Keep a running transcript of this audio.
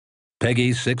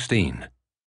Peggy 16.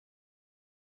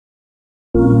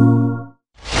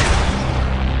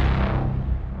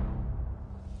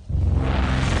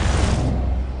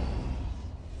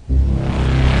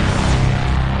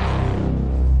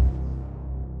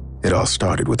 It all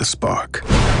started with a spark. A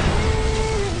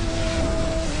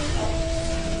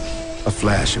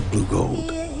flash of blue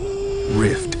gold.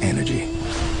 Rift energy.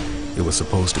 It was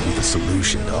supposed to be the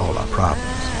solution to all our problems.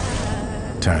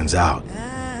 Turns out,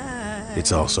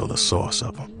 it's also the source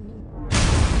of them.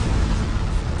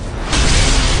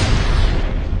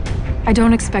 I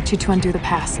don't expect you to undo the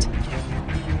past.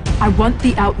 I want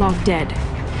the outlaw dead,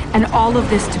 and all of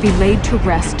this to be laid to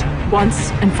rest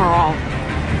once and for all.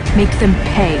 Make them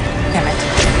pay, Emmett.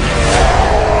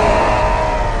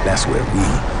 That's where we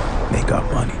make our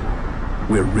money.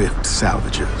 We're Rift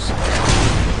salvagers.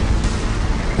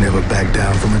 Never back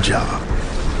down from a job.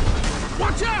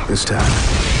 Watch out! This time,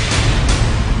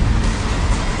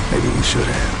 maybe we should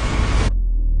have.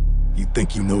 You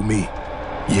think you know me?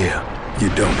 Yeah, you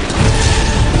don't.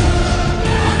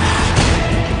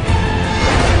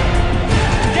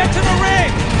 Get to the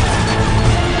ring!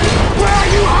 Where are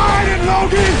you hiding,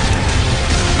 Logan?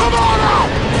 Come on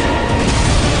out!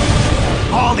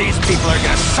 All these people are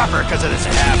gonna suffer because of this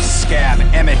half-scab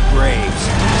Emmett Graves.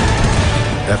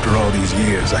 After all these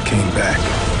years, I came back.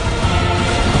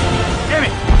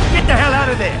 Emmett, get the hell out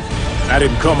of there! I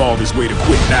didn't come all this way to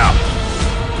quit now.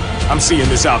 I'm seeing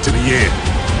this out to the end.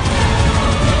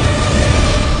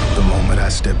 The moment I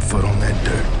stepped foot on that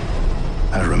dirt,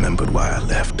 I remembered why I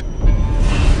left.